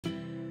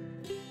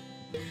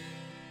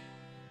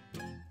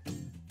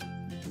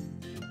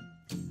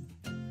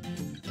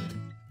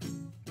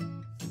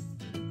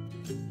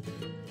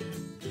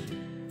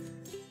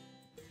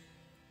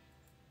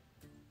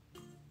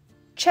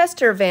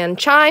Chester Van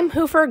Chime,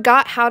 Who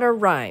Forgot How to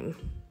Rhyme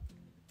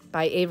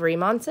by Avery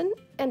Monsen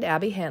and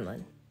Abby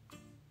Hanlon.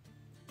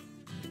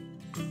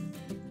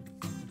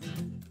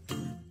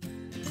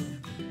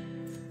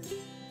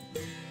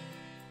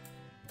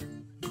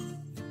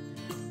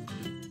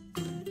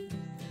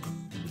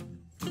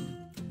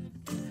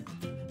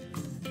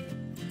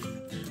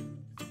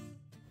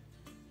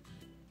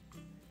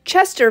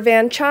 Chester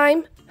Van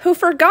Chime, who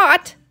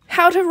forgot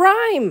how to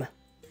rhyme.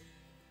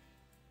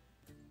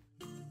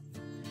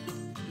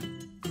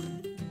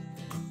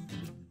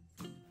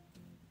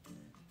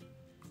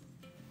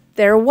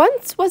 There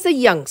once was a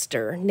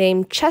youngster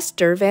named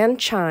Chester Van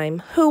Chime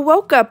who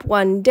woke up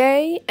one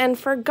day and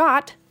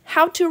forgot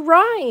how to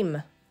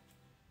rhyme.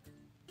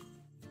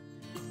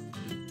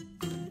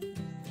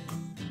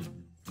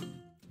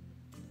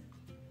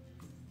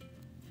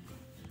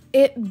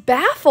 It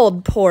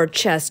baffled poor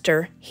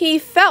Chester. He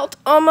felt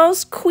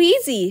almost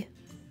queasy.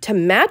 To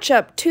match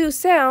up two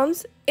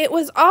sounds, it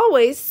was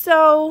always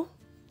so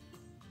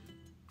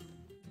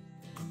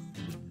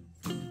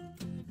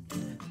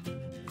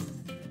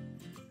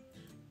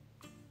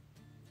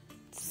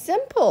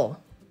simple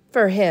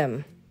for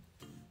him.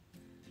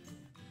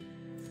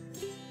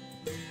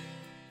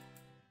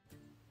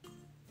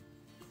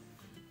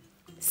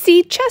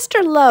 See,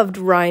 Chester loved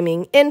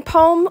rhyming in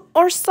poem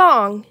or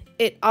song.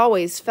 It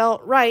always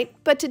felt right,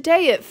 but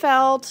today it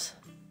felt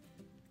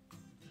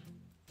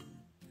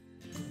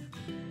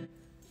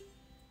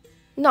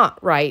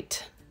not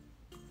right.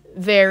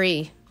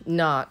 Very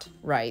not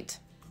right.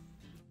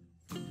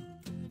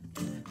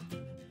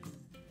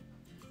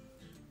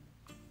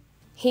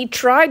 He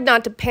tried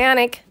not to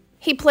panic.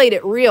 He played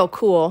it real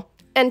cool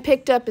and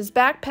picked up his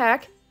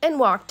backpack and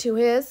walked to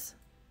his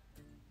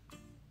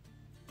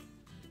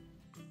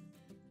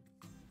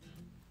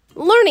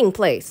learning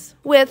place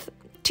with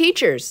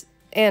teachers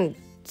and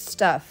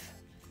stuff.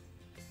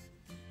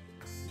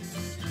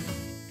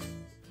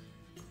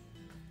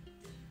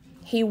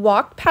 He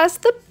walked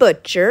past the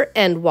butcher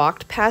and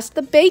walked past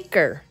the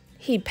baker.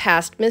 He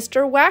passed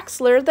Mr.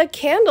 Waxler the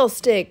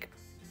candlestick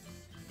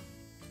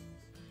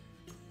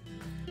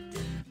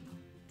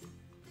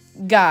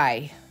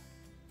guy.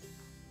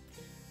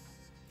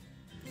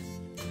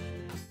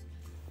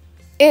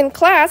 In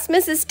class,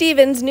 Mrs.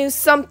 Stevens knew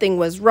something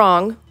was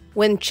wrong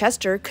when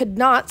Chester could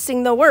not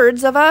sing the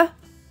words of a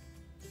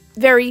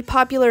very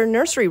popular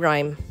nursery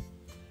rhyme.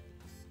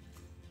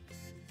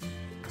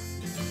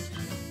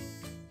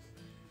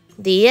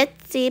 The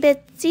itsy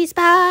bitsy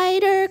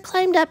spider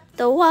climbed up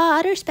the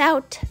water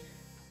spout.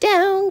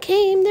 Down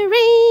came the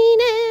rain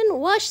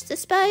and washed the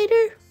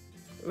spider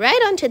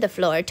right onto the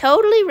floor,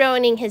 totally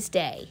ruining his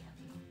day.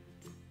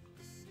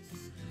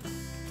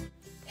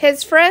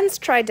 His friends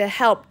tried to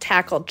help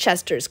tackle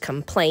Chester's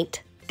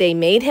complaint. They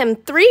made him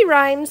 3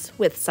 rhymes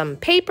with some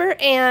paper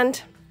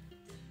and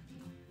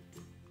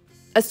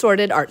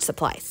assorted art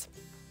supplies.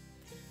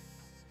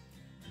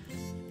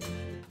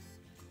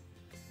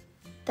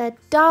 The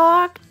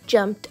dog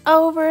jumped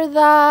over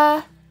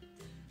the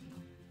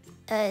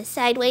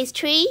sideways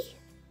tree.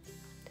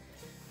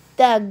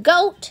 The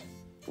goat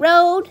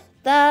rode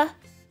the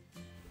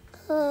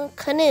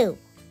canoe.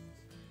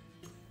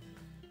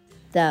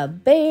 The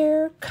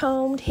bear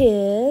combed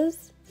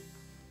his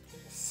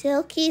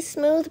silky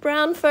smooth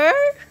brown fur.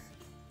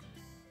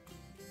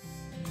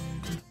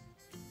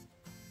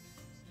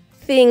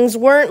 Things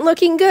weren't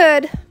looking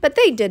good, but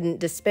they didn't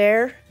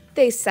despair.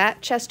 They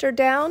sat Chester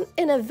down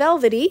in a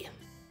velvety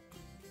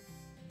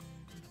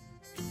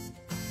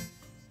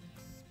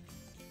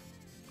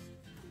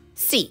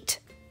seat.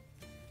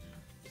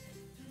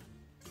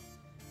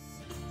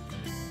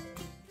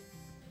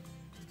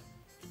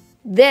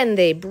 Then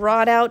they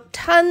brought out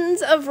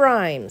tons of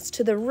rhymes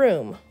to the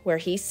room where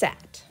he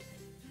sat.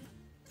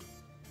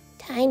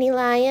 Tiny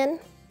lion,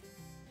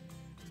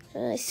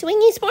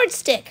 swingy sports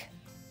stick.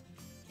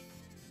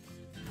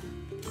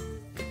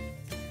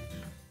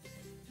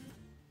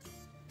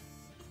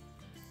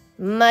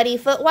 Muddy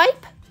foot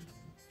wipe,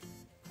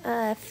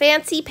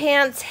 fancy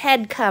pants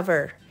head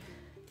cover,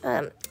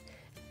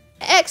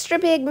 extra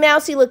big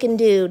mousy looking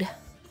dude.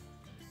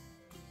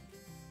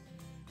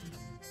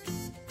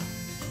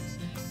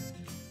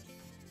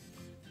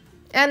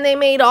 And they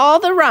made all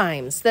the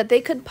rhymes that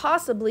they could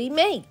possibly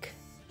make.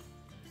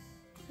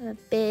 A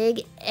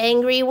big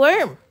angry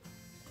worm,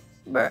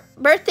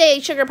 birthday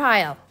sugar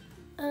pile,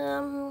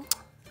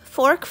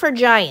 fork for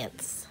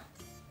giants.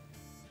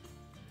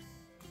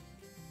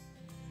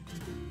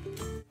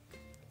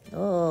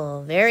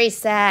 Oh, very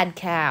sad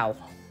cow.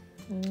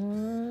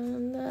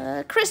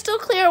 The crystal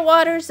clear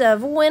waters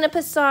of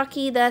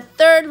Winnipesaukee, the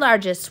 3rd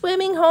largest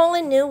swimming hole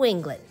in New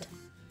England.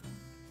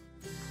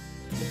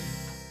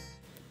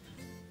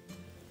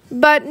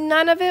 But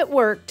none of it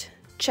worked.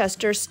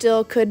 Chester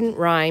still couldn't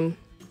rhyme.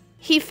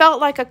 He felt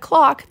like a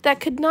clock that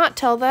could not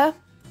tell the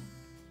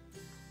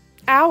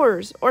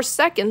hours or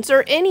seconds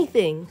or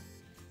anything.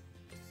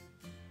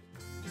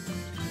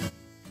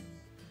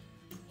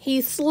 He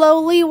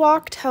slowly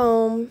walked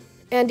home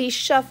and he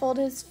shuffled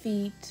his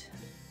feet.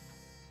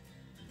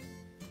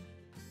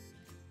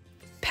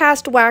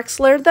 past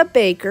Waxler the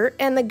baker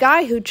and the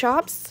guy who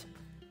chops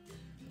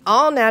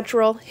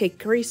all-natural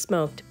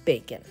hickory-smoked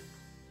bacon.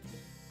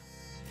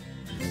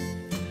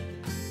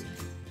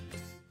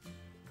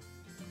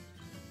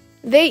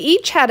 They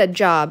each had a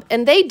job,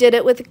 and they did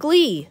it with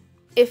glee.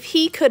 If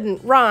he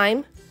couldn't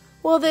rhyme,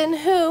 well then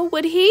who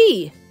would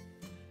he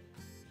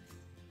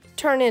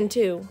turn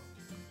into?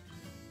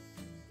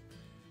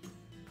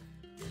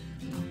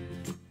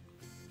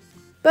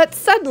 But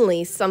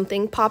suddenly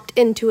something popped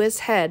into his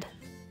head.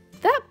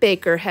 That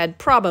baker had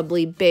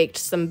probably baked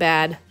some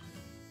bad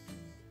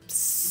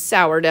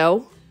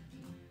sourdough.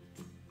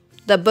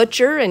 The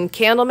butcher and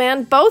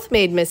candleman both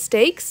made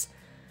mistakes,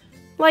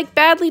 like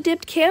badly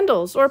dipped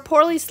candles or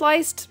poorly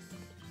sliced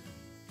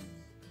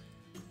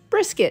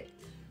brisket.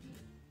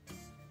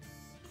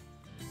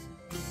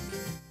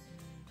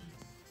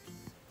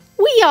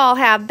 "We all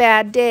have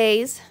bad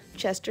days,"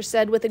 Chester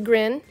said with a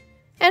grin.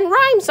 "And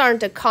rhymes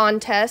aren't a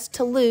contest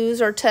to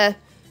lose or to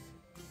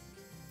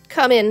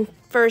come in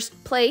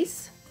first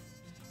place.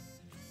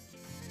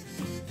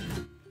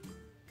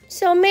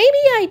 So maybe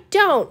I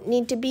don't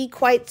need to be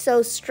quite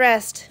so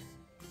stressed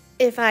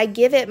if I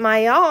give it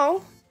my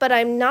all, but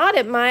I'm not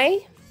at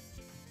my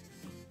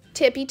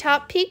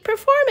tippy-top peak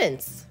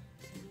performance."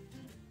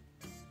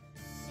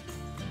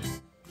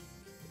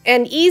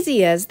 And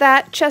easy as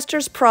that,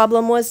 Chester's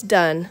problem was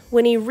done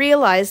when he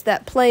realized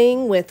that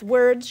playing with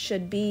words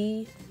should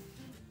be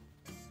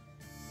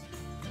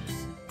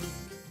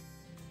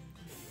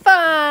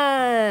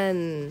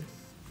fun.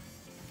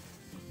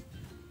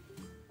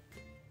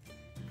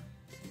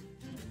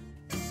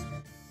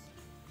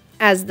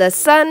 As the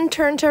sun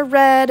turned to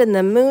red and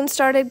the moon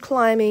started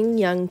climbing,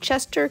 young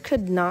Chester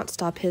could not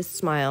stop his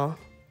smile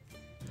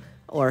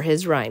or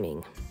his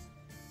rhyming.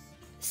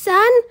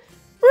 "Sun,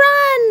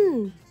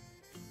 run!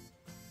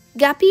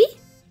 Guppy,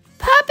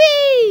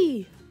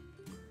 puppy!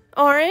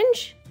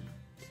 Orange?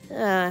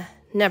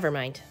 Never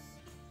mind."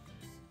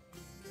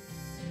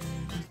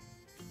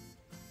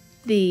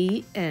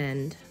 The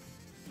end.